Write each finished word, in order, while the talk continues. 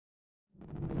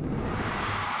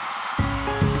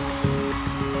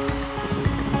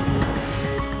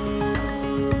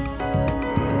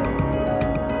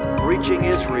reaching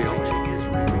Israel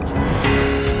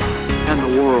and the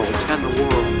world, and the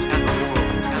world, and the world,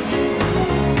 and the world.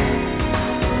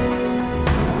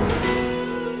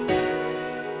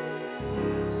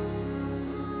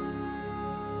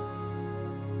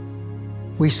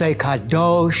 We say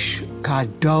Kadosh,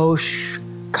 Kadosh,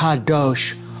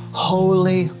 Kadosh.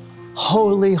 Holy,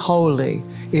 holy, holy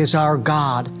is our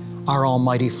God, our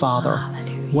Almighty Father.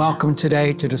 Hallelujah. Welcome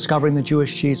today to Discovering the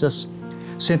Jewish Jesus.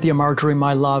 Cynthia Marjorie,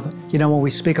 my love, you know, when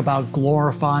we speak about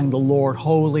glorifying the Lord,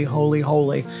 holy, holy,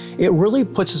 holy, it really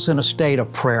puts us in a state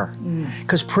of prayer.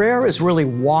 Because prayer is really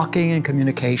walking in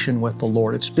communication with the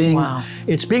Lord. It's being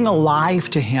alive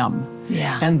to Him.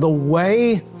 Yeah. And the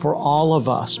way for all of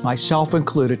us, myself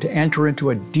included, to enter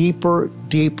into a deeper,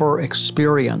 deeper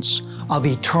experience of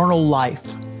eternal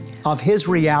life, of His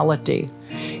reality,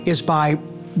 is by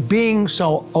being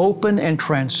so open and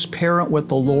transparent with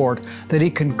the Lord that He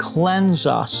can cleanse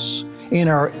us in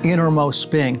our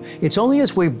innermost being. It's only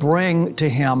as we bring to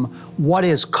Him what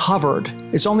is covered,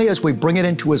 it's only as we bring it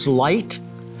into His light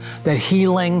that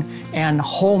healing and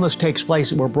wholeness takes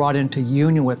place, that we're brought into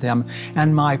union with Him.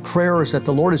 And my prayer is that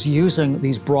the Lord is using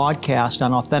these broadcasts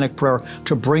on Authentic Prayer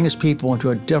to bring His people into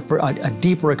a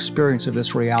deeper experience of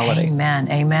this reality. Amen,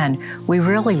 amen. We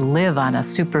really live on a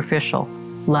superficial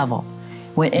level.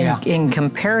 In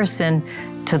comparison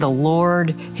to the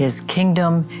Lord, His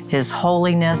kingdom, His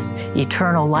holiness,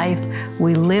 eternal life,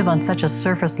 we live on such a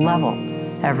surface level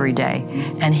every day.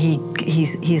 And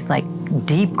He's like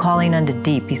deep calling unto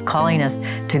deep. He's calling us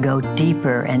to go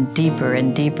deeper and deeper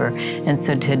and deeper. And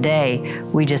so today,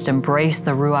 we just embrace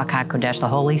the Ruach HaKodesh, the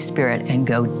Holy Spirit, and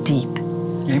go deep.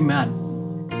 Amen.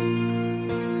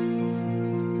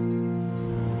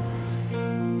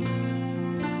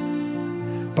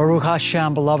 Baruch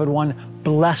Hashem, beloved one,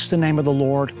 bless the name of the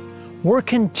Lord. We're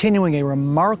continuing a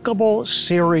remarkable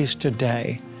series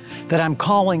today that I'm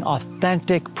calling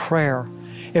Authentic Prayer.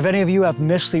 If any of you have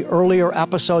missed the earlier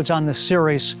episodes on this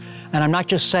series, and I'm not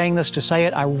just saying this to say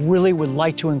it, I really would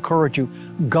like to encourage you,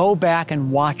 go back and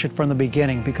watch it from the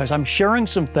beginning, because I'm sharing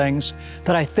some things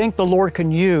that I think the Lord can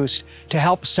use to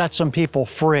help set some people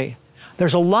free.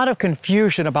 There's a lot of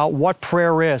confusion about what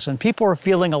prayer is, and people are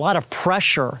feeling a lot of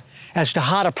pressure as to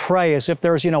how to pray, as if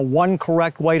there's, one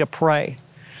correct way to pray.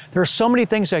 There are so many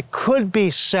things that could be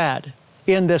said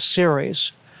in this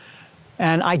series.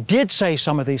 And I did say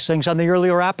some of these things on the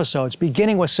earlier episodes,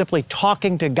 beginning with simply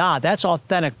talking to God. That's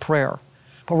authentic prayer.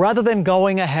 But rather than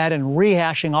going ahead and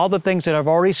rehashing all the things that I've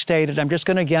already stated, I'm just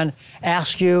going to again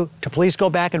ask you to please go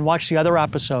back and watch the other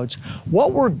episodes.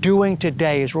 What we're doing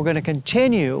today is we're going to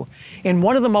continue in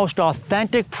one of the most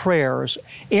authentic prayers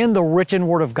in the written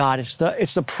Word of God. It's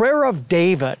the prayer of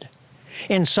David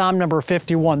in Psalm number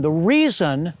 51. The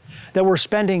reason that we're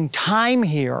spending time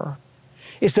here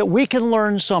is that we can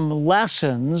learn some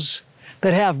lessons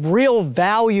that have real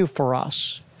value for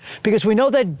us. Because we know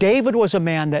that David was a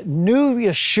man that knew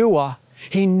Yeshua,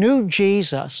 he knew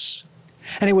Jesus,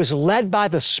 and he was led by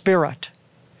the Spirit.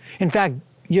 In fact,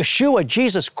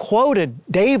 Jesus quoted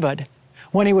David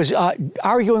when he was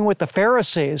arguing with the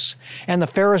Pharisees, and the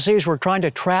Pharisees were trying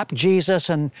to trap Jesus,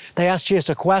 and they asked Jesus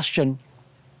a question.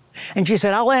 And she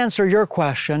said, I'll answer your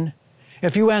question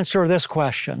if you answer this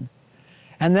question.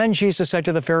 And then Jesus said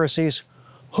to the Pharisees,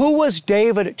 who was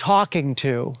David talking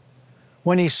to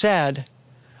when he said,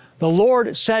 the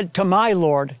Lord said to my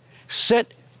Lord,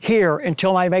 sit here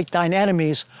until I make thine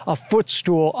enemies a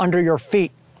footstool under your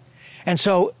feet. And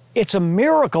so it's a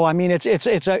miracle. I mean,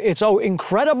 it's so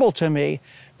incredible to me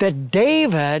that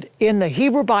David in the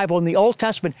Hebrew Bible, in the Old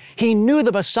Testament, he knew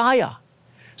the Messiah.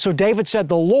 So David said,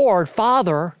 the Lord,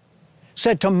 Father,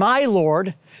 said to my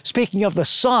Lord, speaking of the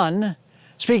Son,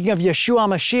 speaking of Yeshua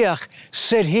Mashiach,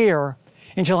 sit here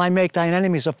until I make thine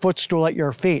enemies a footstool at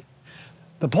your feet.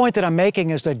 The point that I'm making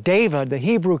is that David, the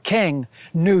Hebrew king,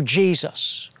 knew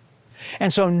Jesus.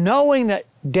 And so knowing that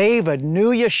David knew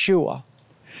Yeshua,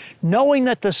 knowing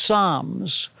that the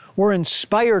Psalms were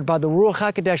inspired by the Ruach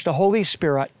HaKodesh, the Holy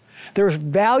Spirit, there's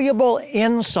valuable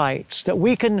insights that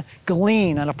we can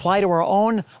glean and apply to our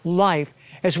own life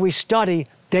as we study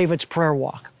David's prayer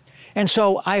walk. And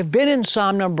so I've been in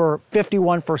Psalm number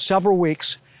 51 for several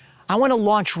weeks. I want to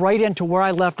launch right into where I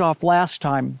left off last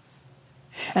time.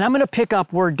 And I'm going to pick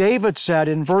up where David said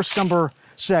in verse number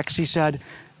 6, he said,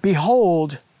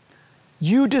 behold,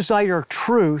 you desire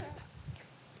truth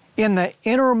in the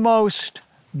innermost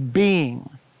being.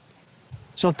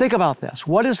 So think about this.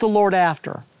 What is the Lord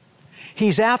after?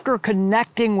 He's after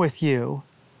connecting with you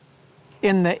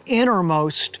in the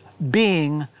innermost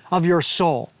being of your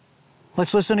soul.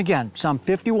 Let's listen again. Psalm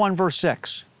 51, verse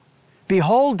 6.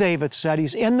 Behold, David said,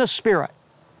 he's in the Spirit.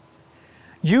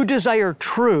 you desire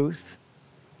truth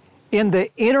in the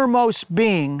innermost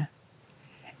being,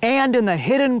 and in the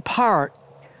hidden part,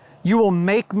 you will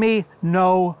make me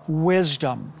know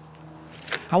wisdom.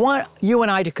 I want you and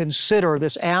I to consider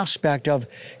this aspect of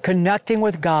connecting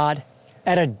with God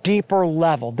at a deeper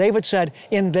level. David said,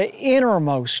 in the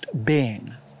innermost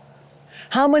being.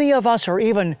 How many of us are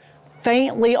even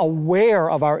faintly aware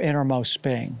of our innermost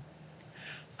being?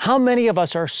 How many of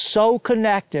us are so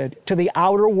connected to the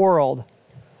outer world,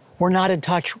 we're not in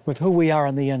touch with who we are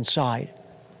on the inside?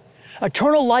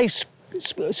 Eternal life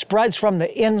spreads from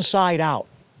the inside out.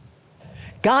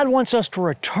 God wants us to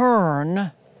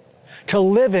return to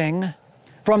living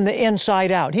from the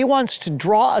inside out. He wants to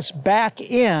draw us back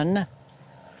in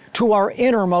to our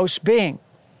innermost being.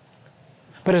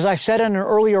 But as I said in an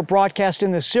earlier broadcast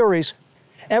in this series,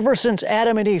 ever since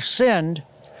Adam and Eve sinned,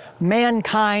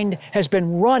 mankind has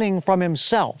been running from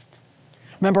himself.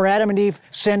 Remember, Adam and Eve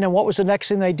sinned, and what was the next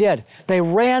thing they did? They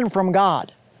ran from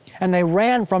God, and they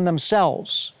ran from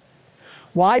themselves.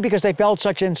 Why? Because they felt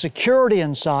such insecurity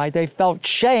inside. They felt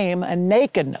shame and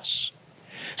nakedness.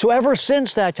 So ever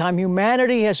since that time,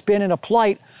 humanity has been in a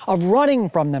plight of running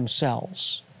from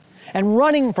themselves and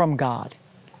running from God.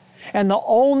 And the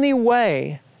only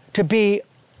way to be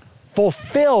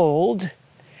fulfilled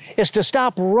is to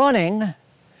stop running,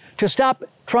 to stop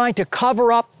trying to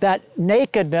cover up that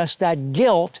nakedness, that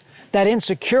guilt, that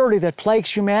insecurity that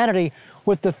plagues humanity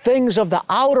with the things of the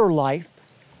outer life,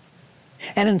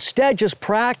 and instead just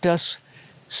practice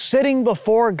sitting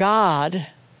before God.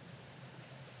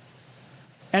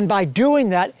 And by doing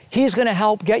that, He's going to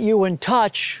help get you in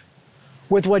touch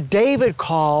with what David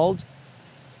called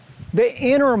the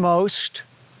innermost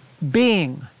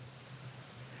being.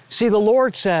 See, the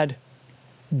Lord said,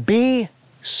 "Be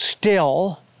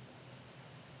still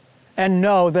and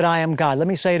know that I am God." Let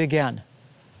me say it again.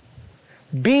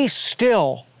 Be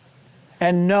still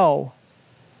and know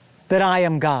that I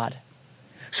am God.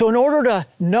 So in order to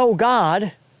know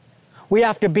God, we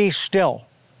have to be still.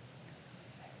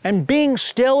 And being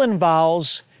still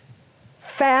involves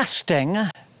fasting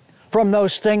from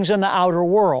those things in the outer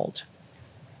world.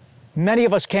 Many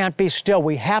of us can't be still.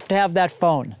 We have to have that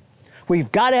phone.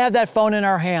 We've got to have that phone in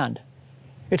our hand.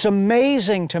 It's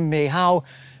amazing to me how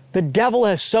the devil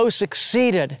has so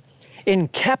succeeded in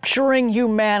capturing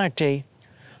humanity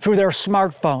through their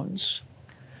smartphones.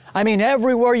 I mean,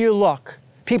 everywhere you look,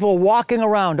 people walking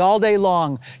around all day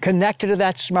long connected to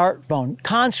that smartphone,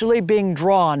 constantly being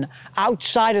drawn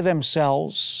outside of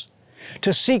themselves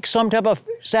to seek some type of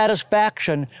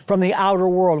satisfaction from the outer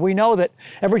world. We know that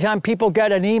every time people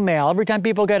get an email, every time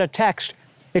people get a text,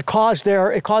 it causes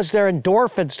their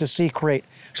endorphins to secrete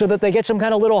so that they get some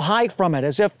kind of little high from it,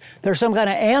 as if there's some kind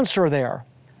of answer there.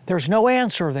 There's no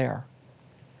answer there.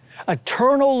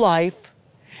 Eternal life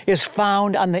is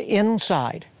found on the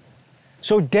inside.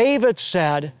 So David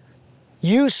said,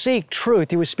 "You seek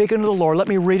truth." He was speaking to the Lord. Let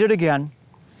me read it again.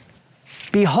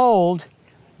 "Behold,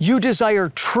 you desire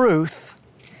truth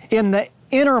in the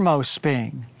innermost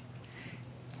being,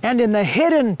 and in the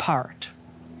hidden part,"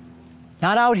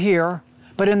 not out here,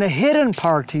 but in the hidden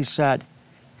part, he said,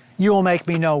 "you will make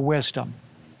me know wisdom."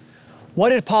 What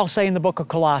did Paul say in the book of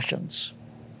Colossians?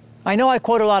 I know I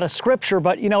quote a lot of scripture,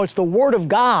 but it's the Word of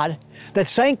God that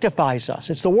sanctifies us.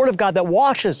 It's the Word of God that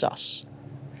washes us.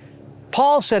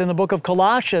 Paul said in the book of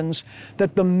Colossians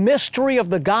that the mystery of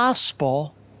the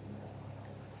gospel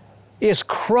is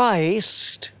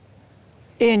Christ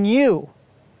in you.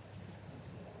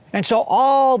 And so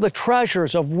all the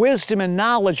treasures of wisdom and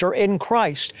knowledge are in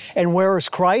Christ. And where is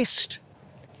Christ?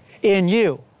 In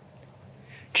you.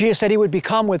 Jesus said He would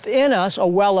become within us a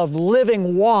well of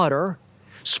living water,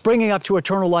 springing up to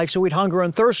eternal life so we'd hunger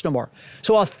and thirst no more.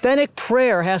 So authentic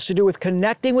prayer has to do with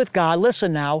connecting with God,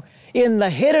 listen now, in the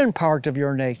hidden part of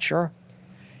your nature,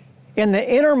 in the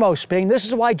innermost being. This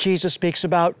is why Jesus speaks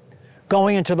about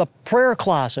going into the prayer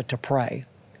closet to pray.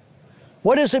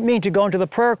 What does it mean to go into the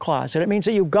prayer closet? It means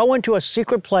that you go into a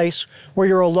secret place where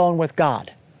you're alone with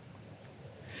God.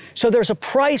 So there's a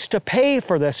price to pay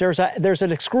for this. There's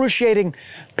an excruciating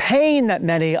pain that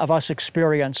many of us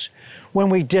experience when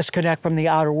we disconnect from the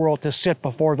outer world to sit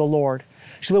before the Lord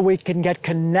so that we can get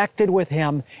connected with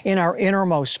Him in our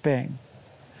innermost being.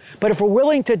 But if we're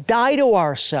willing to die to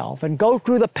ourselves and go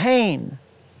through the pain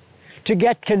to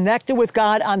get connected with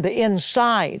God on the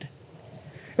inside,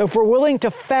 if we're willing to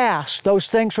fast those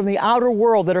things from the outer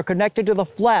world that are connected to the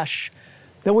flesh,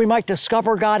 that we might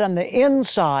discover God on the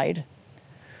inside,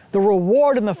 the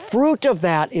reward and the fruit of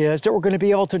that is that we're going to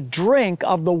be able to drink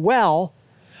of the well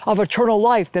of eternal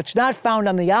life that's not found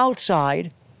on the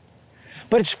outside,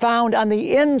 but it's found on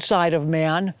the inside of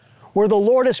man where the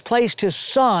Lord has placed His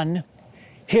Son,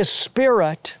 His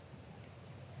Spirit,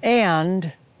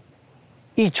 and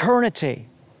eternity.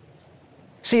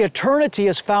 See, eternity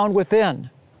is found within.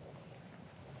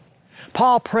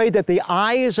 Paul prayed that the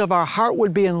eyes of our heart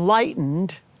would be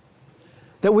enlightened,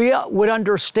 that we would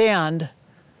understand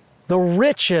the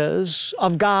riches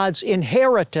of God's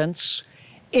inheritance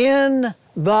in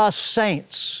the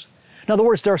saints. In other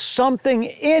words, there's something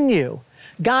in you.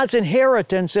 God's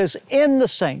inheritance is in the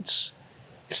saints.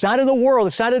 It's not in the world.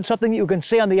 It's not in something you can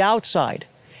see on the outside.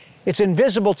 It's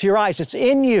invisible to your eyes. It's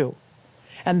in you.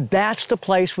 And that's the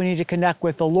place we need to connect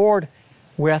with the Lord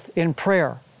with in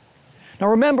prayer. Now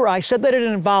remember, I said that it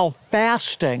involved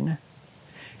fasting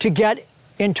to get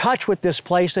in touch with this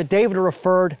place that David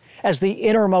referred as the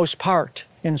innermost part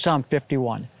in Psalm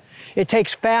 51. It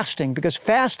takes fasting because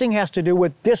fasting has to do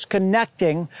with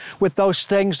disconnecting with those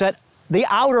things that the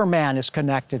outer man is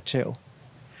connected to.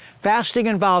 Fasting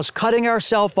involves cutting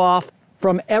ourselves off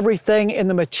from everything in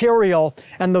the material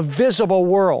and the visible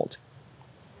world.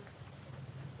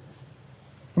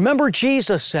 Remember,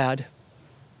 Jesus said,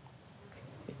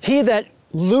 "He that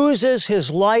loses his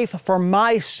life for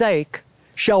my sake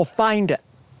shall find it."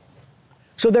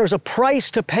 So there's a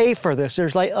price to pay for this.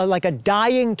 There's like a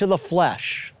dying to the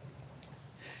flesh.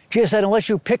 Jesus said, unless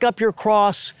you pick up your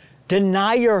cross,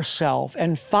 deny yourself,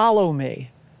 and follow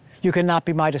me, you cannot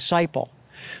be my disciple.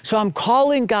 So I'm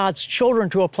calling God's children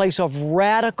to a place of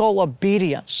radical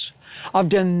obedience, of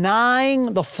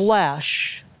denying the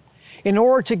flesh in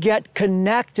order to get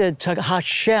connected to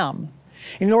Hashem,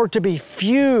 in order to be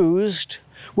fused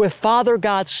with Father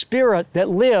God's Spirit that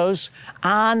lives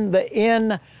on the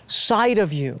inside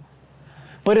of you.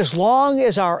 But as long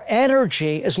as our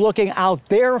energy is looking out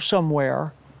there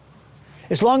somewhere,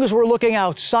 as long as we're looking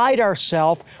outside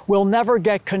ourselves, we'll never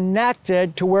get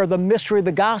connected to where the mystery of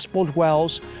the gospel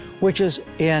dwells, which is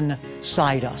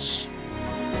inside us.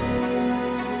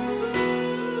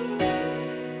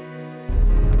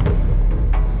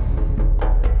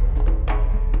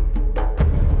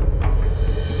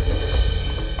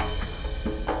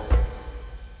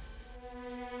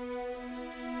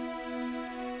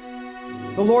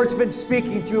 The Lord's been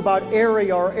speaking to you about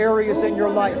area or areas in your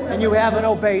life, and you haven't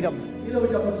obeyed Him.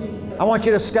 I want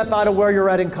you to step out of where you're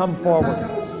at and come forward.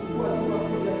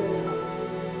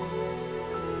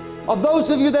 Of those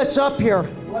of you that's up here,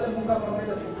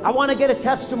 I want to get a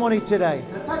testimony today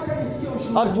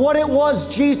of what it was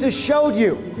Jesus showed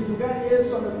you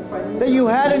that you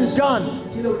hadn't done.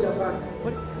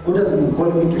 God doesn't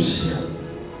call me to share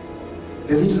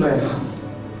the little I have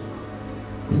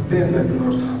with them that do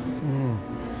not have.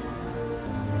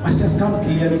 But it has come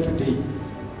clearly today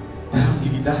that I'm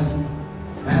giving that,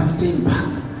 that I'm staying back.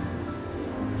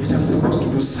 Yet I'm supposed to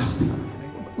do something.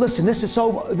 Listen, this is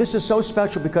so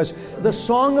special because the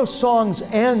Song of Songs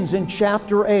ends in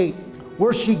chapter 8,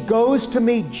 where she goes to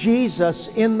meet Jesus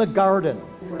in the garden.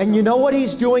 And you know what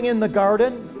He's doing in the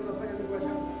garden?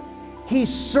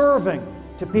 He's serving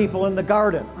to people in the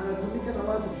garden.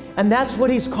 And that's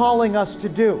what He's calling us to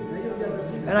do.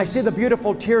 And I see the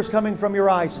beautiful tears coming from your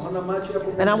eyes.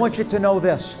 And I want you to know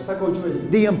this.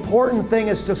 The important thing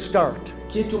is to start.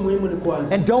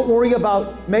 And don't worry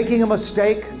about making a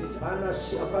mistake.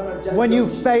 When you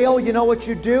fail, you know what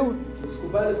you do?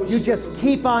 You just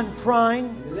keep on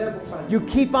trying. You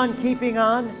keep on keeping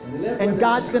on. And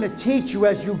God's going to teach you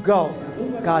as you go.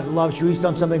 God loves you. He's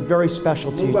done something very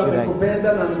special to you today. Amen.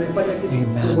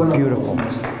 Beautiful.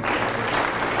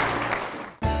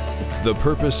 The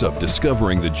purpose of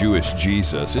discovering the Jewish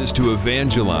Jesus is to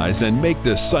evangelize and make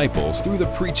disciples through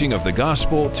the preaching of the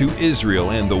gospel to Israel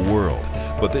and the world.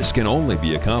 But this can only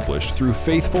be accomplished through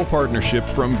faithful partnership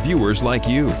from viewers like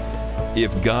you.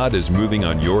 If God is moving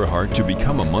on your heart to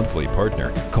become a monthly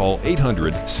partner, call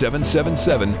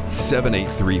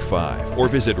 800-777-7835 or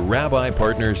visit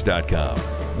rabbipartners.com.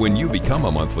 When you become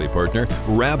a monthly partner,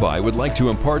 Rabbi would like to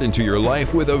impart into your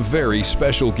life with a very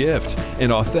special gift, an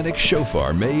authentic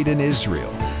shofar made in Israel.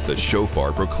 The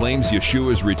shofar proclaims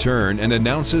Yeshua's return and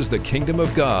announces the kingdom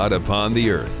of God upon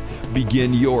the earth.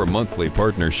 Begin your monthly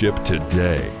partnership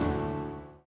today.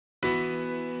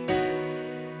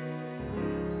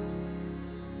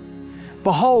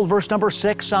 Behold, verse number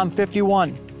 6, Psalm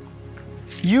 51.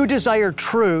 You desire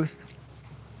truth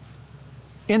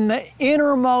in the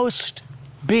innermost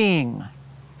being,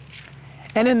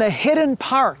 and in the hidden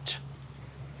part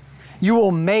you will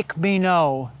make me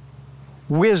know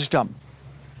wisdom.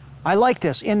 I like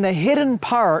this. In the hidden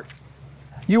part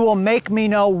you will make me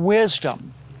know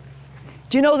wisdom.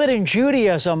 Do you know that in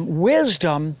Judaism,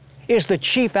 wisdom is the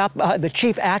chief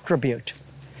attribute?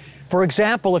 For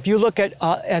example, if you look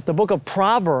at the book of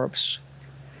Proverbs,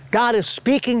 God is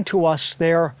speaking to us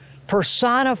there,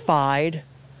 personified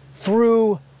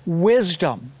through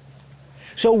wisdom.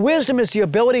 So wisdom is the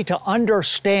ability to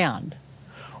understand.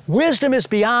 Wisdom is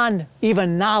beyond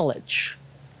even knowledge.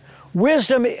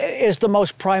 Wisdom is the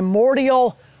most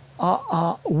primordial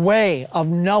way of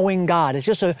knowing God.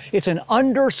 It's an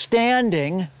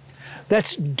understanding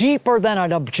that's deeper than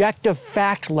an objective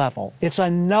fact level. It's a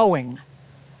knowing.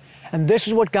 And this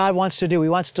is what God wants to do. He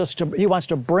wants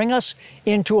to bring us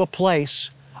into a place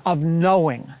of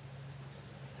knowing.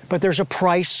 But there's a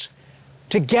price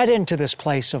to get into this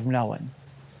place of knowing.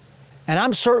 And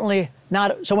I'm certainly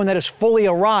not someone that has fully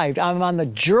arrived. I'm on the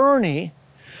journey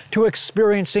to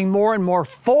experiencing more and more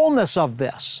fullness of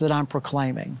this that I'm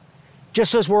proclaiming,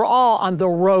 just as we're all on the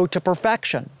road to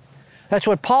perfection. That's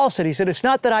what Paul said. He said, it's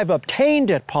not that I've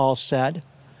obtained it, Paul said,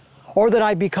 or that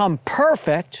I become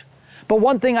perfect, but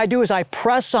one thing I do is I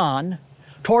press on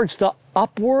towards the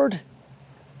upward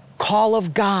call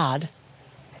of God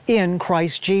in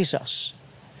Christ Jesus.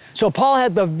 So Paul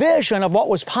had the vision of what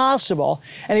was possible,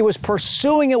 and he was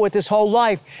pursuing it with his whole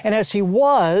life. And as he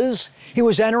was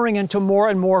entering into more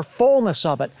and more fullness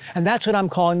of it. And that's what I'm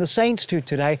calling the saints to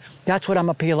today. That's what I'm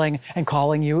appealing and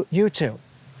calling you to.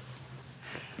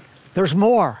 There's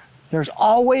more. There's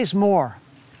always more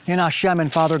in Hashem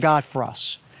and Father God for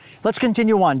us. Let's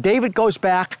continue on. David goes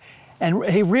back and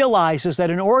he realizes that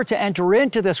in order to enter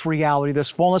into this reality, this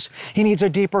fullness, he needs a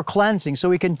deeper cleansing.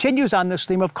 So he continues on this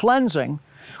theme of cleansing,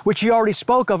 which he already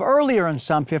spoke of earlier in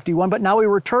Psalm 51, but now he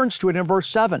returns to it in verse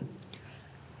 7.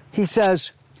 He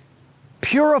says,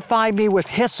 "Purify me with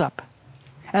hyssop,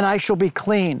 and I shall be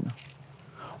clean.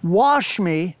 Wash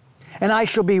me, and I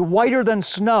shall be whiter than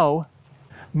snow.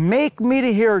 Make me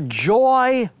to hear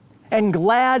joy and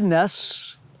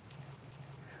gladness.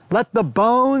 Let the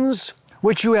bones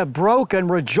which you have broken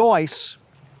rejoice."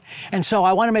 And so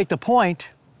I want to make the point,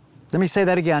 let me say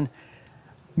that again.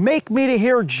 Make me to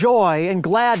hear joy and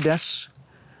gladness.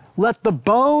 Let the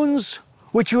bones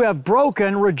which you have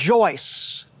broken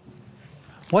rejoice.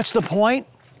 What's the point?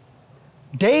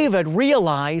 David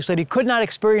realized that he could not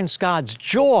experience God's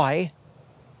joy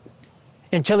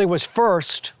until he was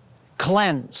first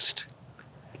cleansed.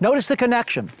 Notice the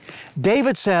connection.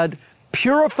 David said,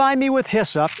 "Purify me with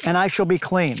hyssop, and I shall be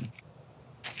clean.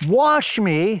 Wash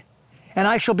me, and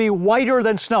I shall be whiter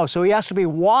than snow." So he has to be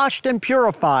washed and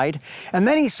purified. And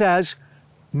then he says,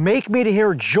 "Make me to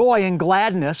hear joy and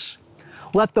gladness.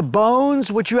 Let the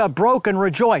bones which you have broken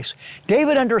rejoice."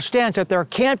 David understands that there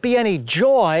can't be any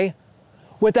joy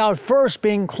without first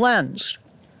being cleansed.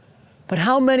 But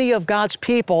how many of God's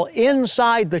people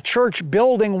inside the church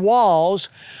building walls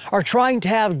are trying to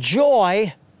have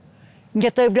joy, and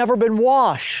yet they've never been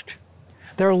washed?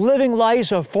 They're living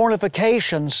lives of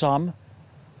fornication, some,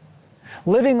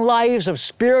 living lives of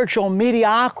spiritual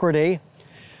mediocrity,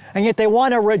 and yet they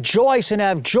want to rejoice and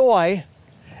have joy,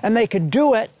 and they can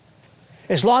do it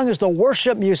as long as the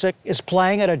worship music is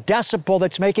playing at a decibel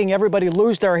that's making everybody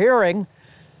lose their hearing,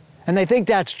 and they think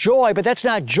that's joy, but that's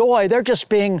not joy. They're just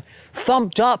being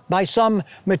thumped up by some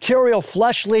material,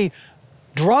 fleshly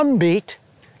drum beat,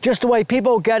 just the way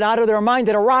people get out of their mind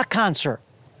at a rock concert.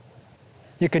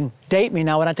 You can date me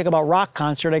now when I think about rock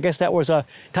concert. I guess that was a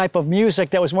type of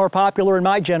music that was more popular in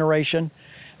my generation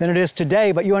than it is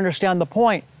today, but you understand the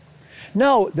point.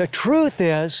 No, the truth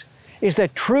is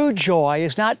that true joy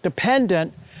is not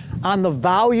dependent on the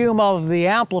volume of the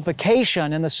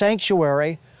amplification in the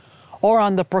sanctuary or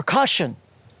on the percussion.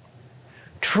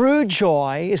 True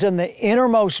joy is in the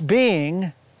innermost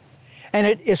being, and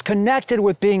it is connected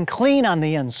with being clean on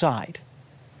the inside.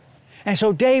 And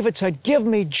so David said, "Give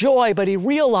me joy," but he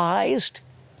realized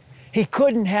he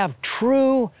couldn't have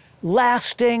true,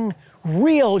 lasting,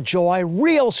 real joy,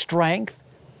 real strength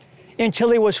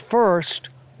until he was first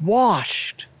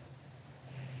washed.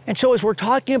 And so as we're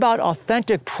talking about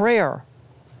authentic prayer,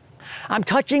 I'm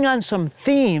touching on some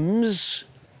themes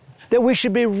that we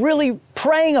should be really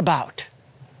praying about.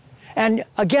 And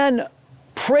again,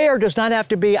 prayer does not have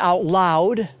to be out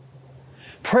loud.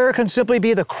 Prayer can simply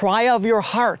be the cry of your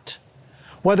heart.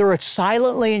 Whether it's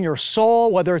silently in your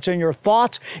soul, whether it's in your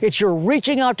thoughts, it's your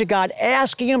reaching out to God,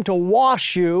 asking Him to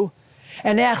wash you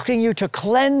and asking you to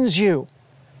cleanse you.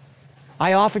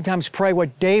 I oftentimes pray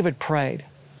what David prayed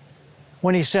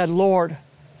when he said, "Lord,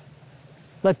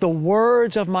 let the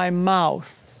words of my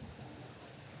mouth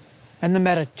and the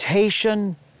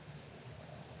meditation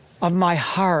of my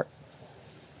heart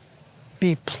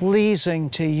be pleasing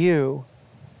to you,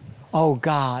 O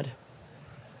God."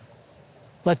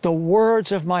 Let the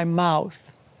words of my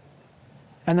mouth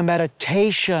and the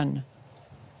meditation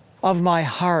of my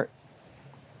heart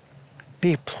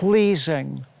be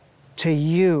pleasing to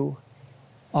you,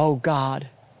 O God.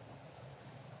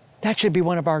 That should be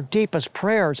one of our deepest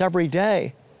prayers every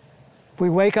day. We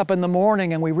wake up in the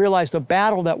morning and we realize the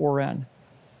battle that we're in.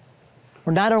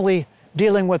 We're not only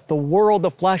dealing with the world,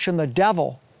 the flesh, and the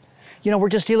devil. We're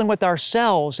just dealing with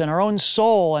ourselves and our own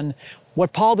soul and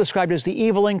what Paul described as the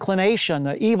evil inclination,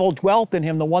 the evil dwelt in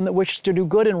him, the one that wishes to do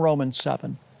good in Romans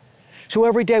 7. So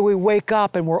every day we wake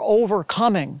up and we're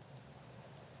overcoming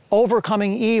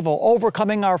evil,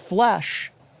 overcoming our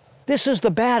flesh. This is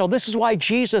the battle. This is why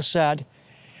Jesus said,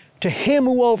 to him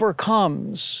who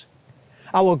overcomes,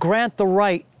 I will grant the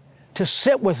right to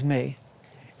sit with me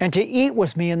and to eat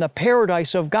with me in the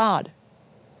paradise of God.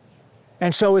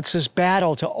 And so it's this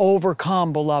battle to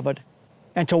overcome, beloved,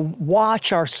 and to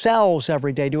watch ourselves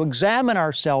every day, to examine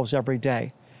ourselves every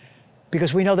day,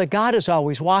 because we know that God is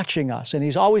always watching us and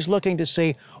He's always looking to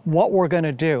see what we're going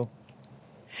to do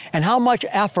and how much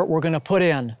effort we're going to put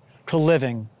in to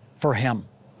living for Him.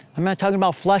 I'm not talking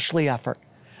about fleshly effort.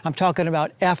 I'm talking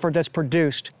about effort that's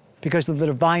produced because of the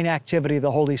divine activity of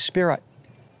the Holy Spirit.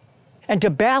 And to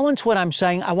balance what I'm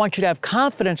saying, I want you to have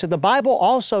confidence that the Bible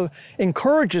also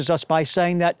encourages us by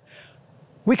saying that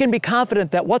we can be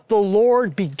confident that what the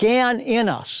Lord began in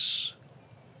us,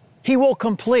 He will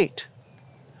complete.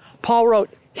 Paul wrote,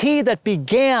 He that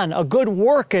began a good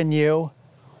work in you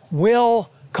will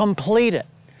complete it.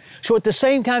 So at the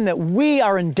same time that we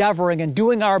are endeavoring and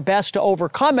doing our best to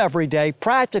overcome every day,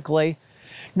 practically,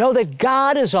 know that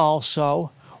God is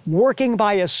also working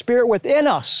by His Spirit within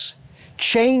us,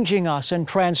 changing us and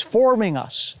transforming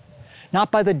us,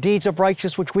 not by the deeds of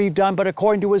righteousness which we've done, but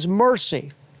according to His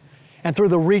mercy and through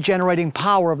the regenerating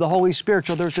power of the Holy Spirit.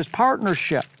 So there's this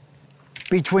partnership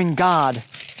between God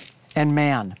and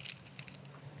man.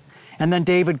 And then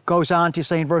David goes on to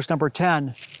say in verse number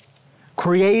 10,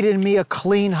 create in me a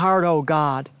clean heart, O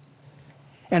God,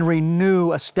 and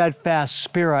renew a steadfast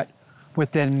spirit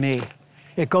within me.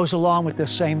 It goes along with the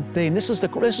same theme. This is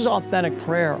authentic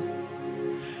prayer.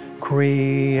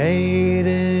 Create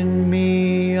in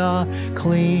me a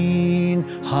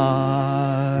clean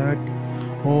heart,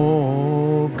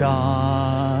 O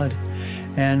God,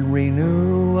 and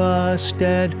renew a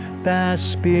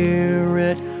steadfast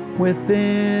spirit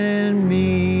within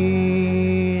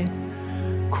me.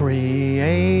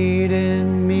 Create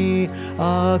in me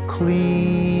a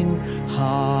clean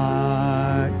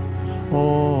heart,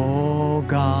 O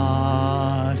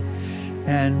God,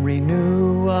 and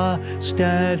renew a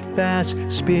steadfast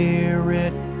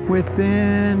spirit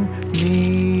within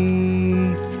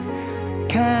me.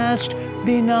 Cast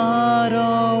me not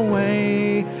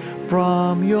away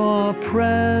from your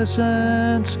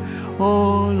presence,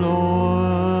 O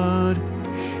Lord.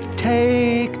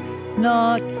 Take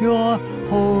not your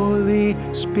Holy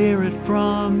Spirit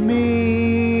from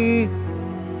me.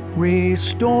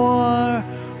 Restore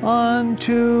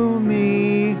unto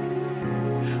me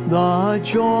the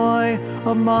joy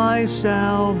of my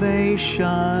salvation,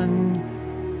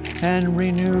 and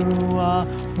renew a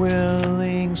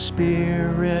willing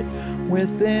spirit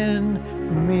within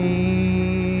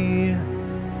me.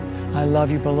 I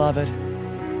love you, beloved.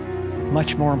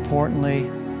 Much more importantly,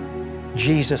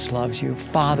 Jesus loves you,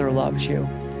 Father loves you.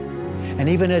 And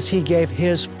even as He gave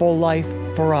His full life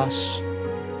for us,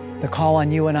 the call on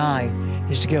you and I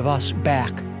is to give us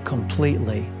back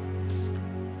completely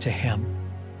to Him.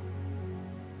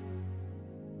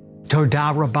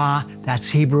 Todah Rabbah, that's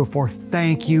Hebrew for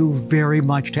thank you very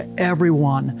much to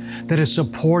everyone that is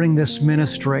supporting this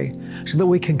ministry so that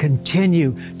we can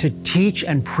continue to teach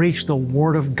and preach the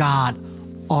Word of God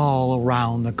all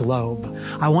around the globe.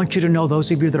 I want you to know,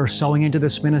 those of you that are sowing into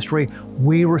this ministry,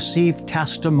 we receive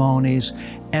testimonies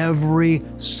every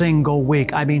single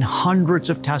week. I mean, hundreds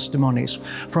of testimonies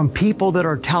from people that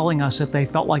are telling us that they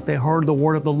felt like they heard the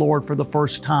word of the Lord for the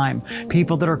first time,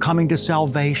 people that are coming to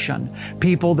salvation,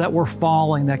 people that were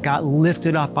falling, that got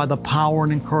lifted up by the power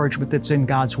and encouragement that's in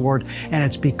God's Word. And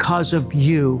it's because of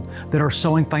you that are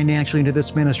sowing financially into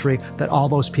this ministry that all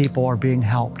those people are being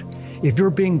helped. If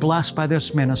you're being blessed by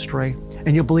this ministry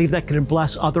and you believe that can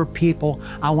bless other people,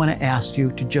 I want to ask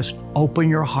you to just open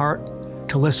your heart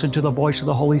to listen to the voice of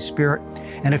the Holy Spirit.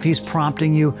 And if He's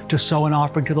prompting you to sow an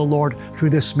offering to the Lord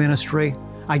through this ministry,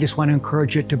 I just want to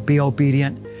encourage you to be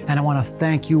obedient. And I want to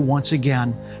thank you once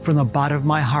again from the bottom of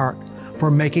my heart for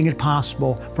making it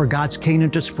possible for God's kingdom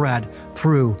to spread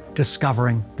through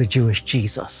discovering the Jewish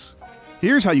Jesus.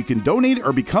 Here's how you can donate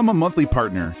or become a monthly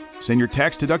partner. Send your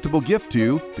tax-deductible gift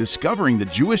to Discovering the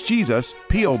Jewish Jesus,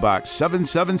 P.O. Box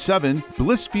 777,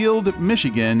 Blissfield,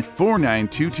 Michigan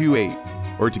 49228.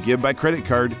 Or to give by credit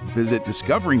card, visit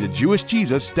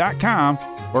discoveringthejewishjesus.com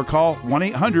or call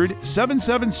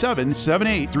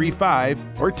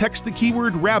 1-800-777-7835 or text the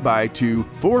keyword Rabbi to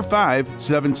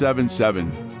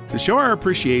 45777. To show our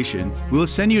appreciation, we'll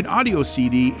send you an audio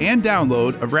CD and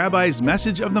download of Rabbi's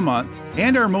Message of the Month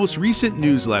and our most recent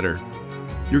newsletter.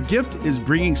 Your gift is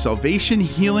bringing salvation,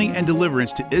 healing, and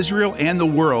deliverance to Israel and the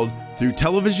world through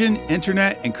television,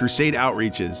 internet, and crusade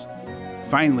outreaches.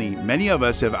 Finally, many of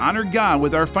us have honored God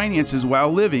with our finances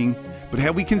while living, but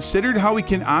have we considered how we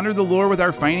can honor the Lord with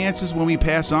our finances when we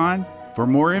pass on? For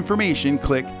more information,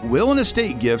 click Will and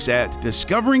Estate Gifts at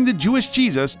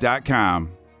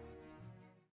discoveringthejewishjesus.com.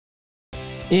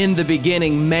 In the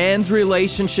beginning, man's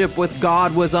relationship with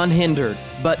God was unhindered.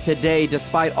 But today,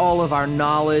 despite all of our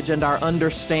knowledge and our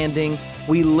understanding,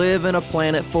 we live in a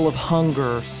planet full of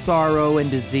hunger, sorrow,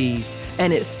 and disease.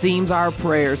 And it seems our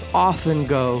prayers often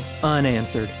go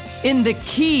unanswered. In The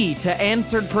Key to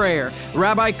Answered Prayer,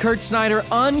 Rabbi Kurt Schneider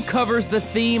uncovers the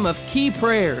theme of key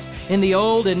prayers in the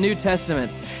Old and New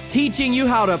Testaments, teaching you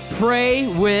how to pray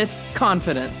with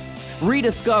confidence.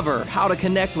 Rediscover how to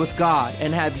connect with God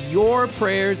and have your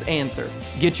prayers answered.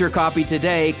 Get your copy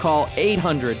today. Call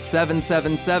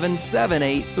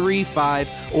 800-777-7835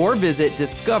 or visit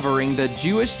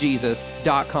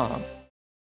discoveringthejewishjesus.com.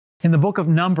 In the book of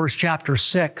Numbers, chapter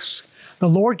 6, the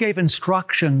Lord gave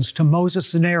instructions to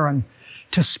Moses and Aaron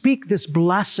to speak this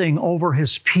blessing over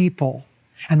His people.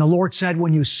 And the Lord said,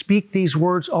 when you speak these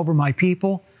words over my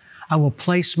people, I will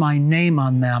place my name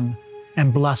on them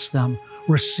and bless them.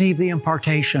 Receive the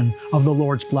impartation of the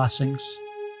Lord's blessings.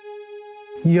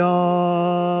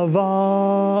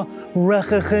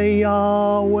 Yavarechecha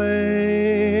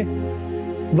Yahweh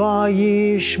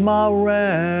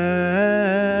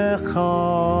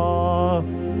vayishmarecha.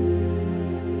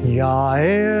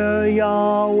 Ya'er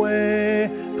Yahweh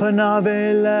panav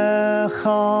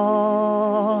elecha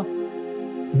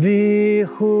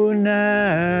vichunecha.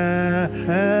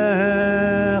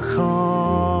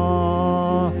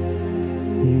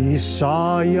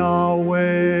 Yisa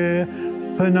Yahweh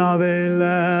panav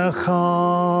elecha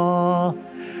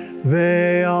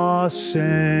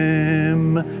ve'asem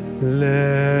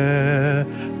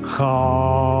lecha.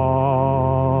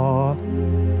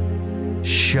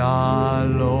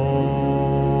 Shalom.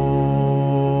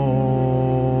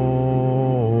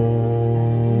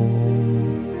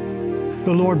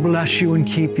 The Lord bless you and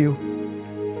keep you.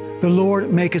 The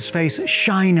Lord make His face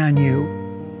shine on you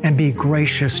and be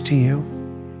gracious to you.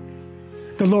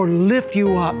 The Lord lift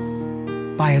you up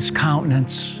by His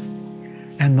countenance,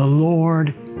 and the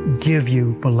Lord give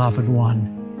you, beloved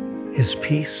one, His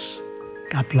peace.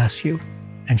 God bless you,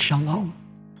 and shalom.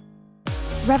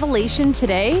 Revelation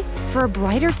today for a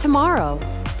brighter tomorrow.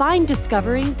 Find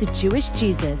Discovering the Jewish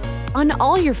Jesus on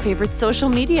all your favorite social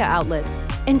media outlets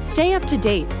and stay up to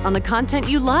date on the content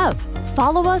you love.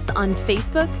 Follow us on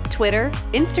Facebook, Twitter,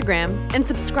 Instagram, and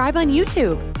subscribe on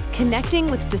YouTube.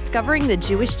 Connecting with Discovering the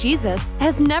Jewish Jesus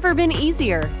has never been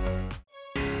easier.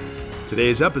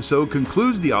 Today's episode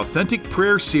concludes the Authentic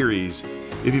Prayer Series.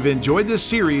 If you've enjoyed this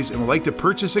series and would like to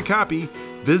purchase a copy,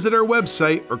 visit our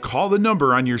website or call the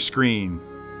number on your screen.